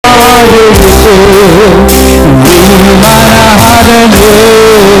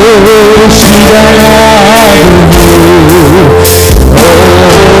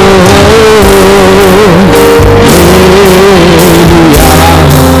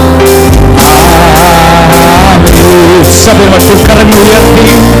சபை மட்டும் கரங்களை உயர்த்தி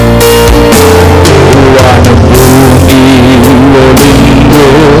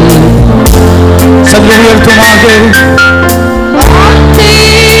சபை உயர்த்துமாக.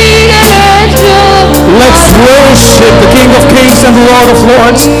 Let's worship the King of Kings and the Lord of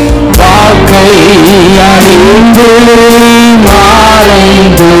Lords. வாழ்க்கை அறிந்து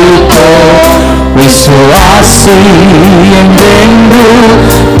மறைந்து விசுவாசி என்றென்று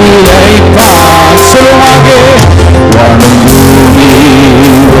பிழைப்பார். சொல்லுவாங்க. வணங்குவி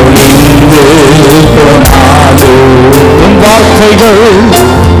ஒளிந்து போனாது உன் வார்த்தைகள்.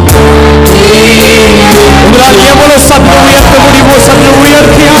 உங்களால் எவ்வளவு சத்தம் உயர்த்த முடியுமோ சத்தம்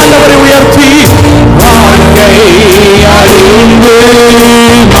உயர்த்தி ஆண்டவரை உயர்த்தி. வாழ்க்கை அறிந்து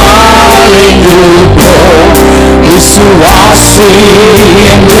மறைந்து விசுவாசி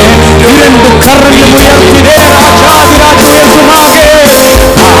என்று இரண்டு கரங்களை உயர்த்தினே ராஜாதிராஜ உயர்த்துமாக.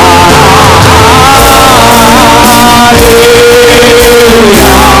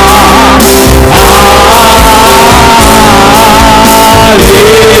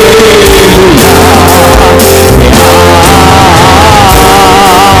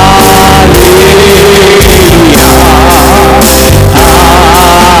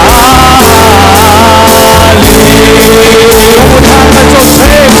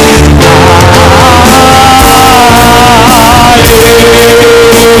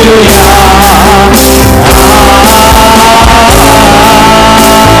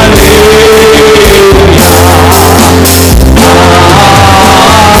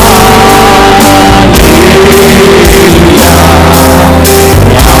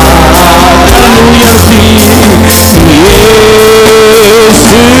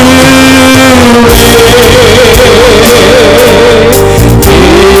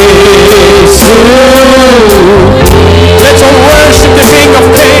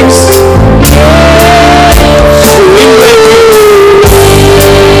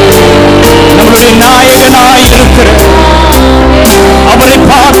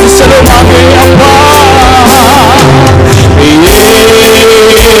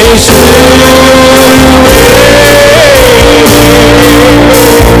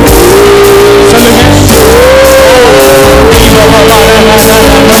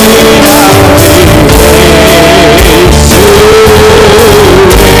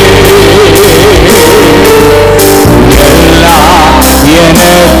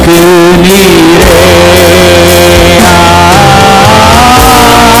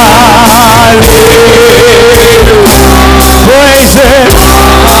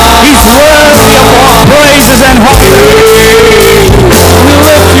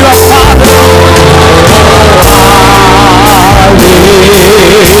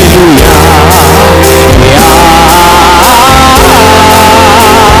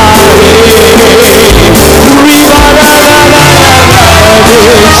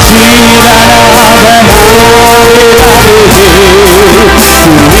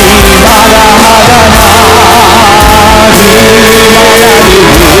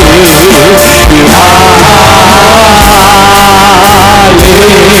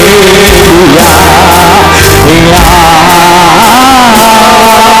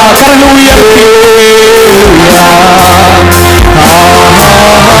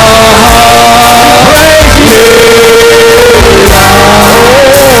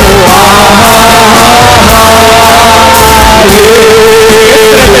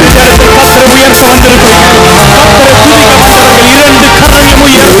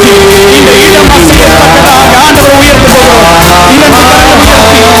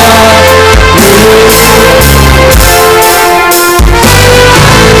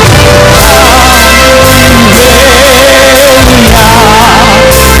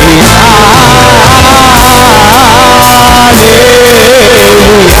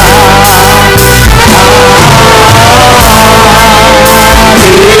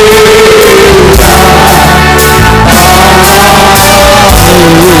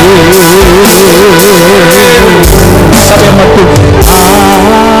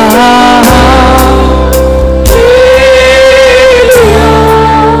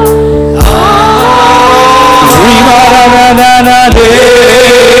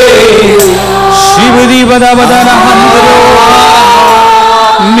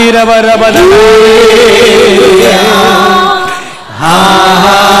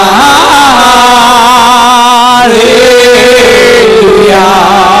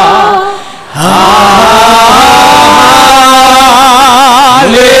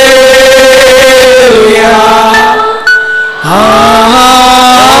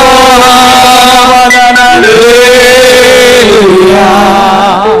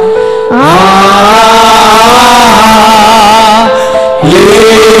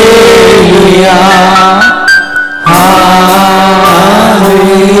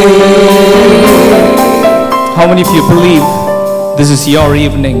 believe this is your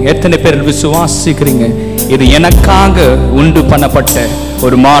evening? எத்தனை பேர் விசுவாசிக்கிறீங்க இது எனக்காக உண்டு பண்ணப்பட்ட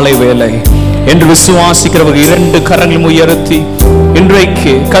ஒரு மாலை வேளை என்று விசுவாசிக்கிறவர்கள் இரண்டு கரங்களும் உயர்த்தி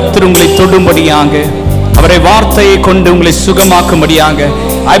இன்றைக்கு கர்த்தர் உங்களை தொடும்படியாக அவரை வார்த்தையை கொண்டு உங்களை சுகமாக்கும்படியாக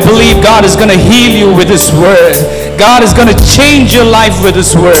I believe God is going to heal you with His word. God is going to change your life with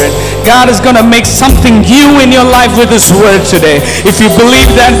His word. God is going to make something new in your life with His word today. If you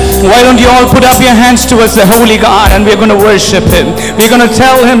believe that, why don't you all put up your hands towards the Holy God and we're going to worship Him. We're going to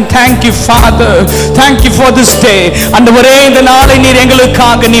tell Him, thank you Father, thank you for this day. ஆண்டவரே இந்த நாளை நீர்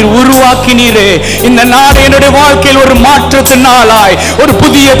எங்களுக்காக நீர் உருவாக்கினீரே. இந்த நாளை என்னுடைய வாழ்க்கையில் ஒரு மாற்றத்தின் நாளாய், ஒரு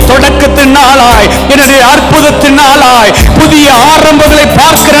புதிய தொடக்கத்தின் நாளாய், என்னுடைய அற்புதத்தின் நாளாய், புதிய ஆரம்பங்களை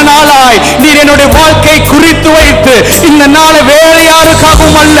பார்க்கிற நாளாய் நீர் என்னுடைய வாழ்க்கை குறித்து வைத்து இந்த நாளை வேற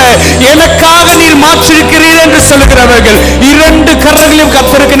யாருக்காகவும் அல்ல எனக்காக நீர் மாற்றிருக்கிறீர் என்று சொல்லுகிறவர்கள் இரண்டு கரங்களையும்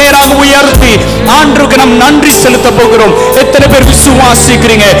கர்த்தருக்கு நேராக உயர்த்தி ஆண்டவருக்கு நாம் நன்றி செலுத்த போகிறோம். எத்தனை பேர்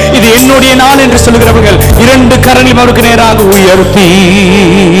விசுவாசிக்கிறீங்க இது என்னுடைய நாள் என்று சொல்லுகிறவர்கள் இரண்டு கரங்களையும் அவருக்கு நேராக உயர்த்தி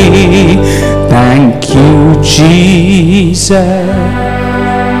Thank you Jesus,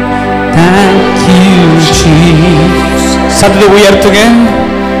 thank you Jesus. சத்தத்தை உயர்த்துங்க.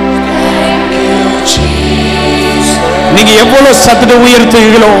 நீங்க எவ்வளவு சத்தத்தை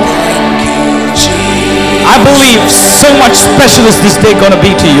உயர்த்துகிறீர்களோ I believe so much special is this day going to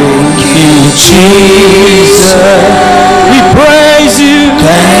be to you. Thank you Jesus, we praise you.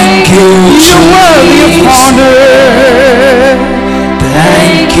 Thank you you're worthy of honor.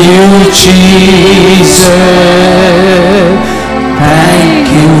 Thank you Jesus, thank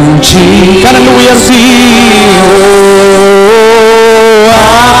you Jesus. கரங்களை உயர்த்தி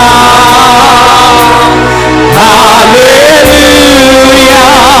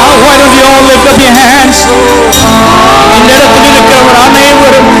Why don't you all lift up your hands? இந்த இடத்தில் இருக்கிறவர்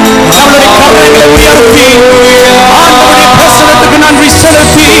அனைவரும் நம்முடைய கரங்களை உயர்த்தி ஆண்டவருடைய பிரசன்னத்துக்கு நன்றி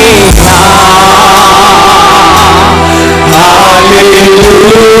செலுத்தி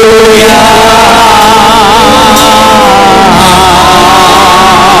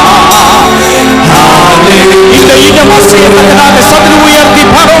இந்த இடம் அசையத்தக்கதாக சத்தத்தை உயர்த்தி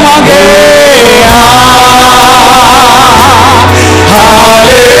பாடுவாங்க.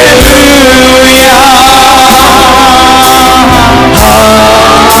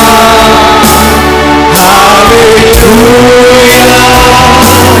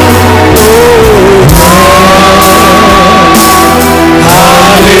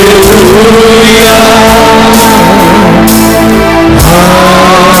 Hallelujah.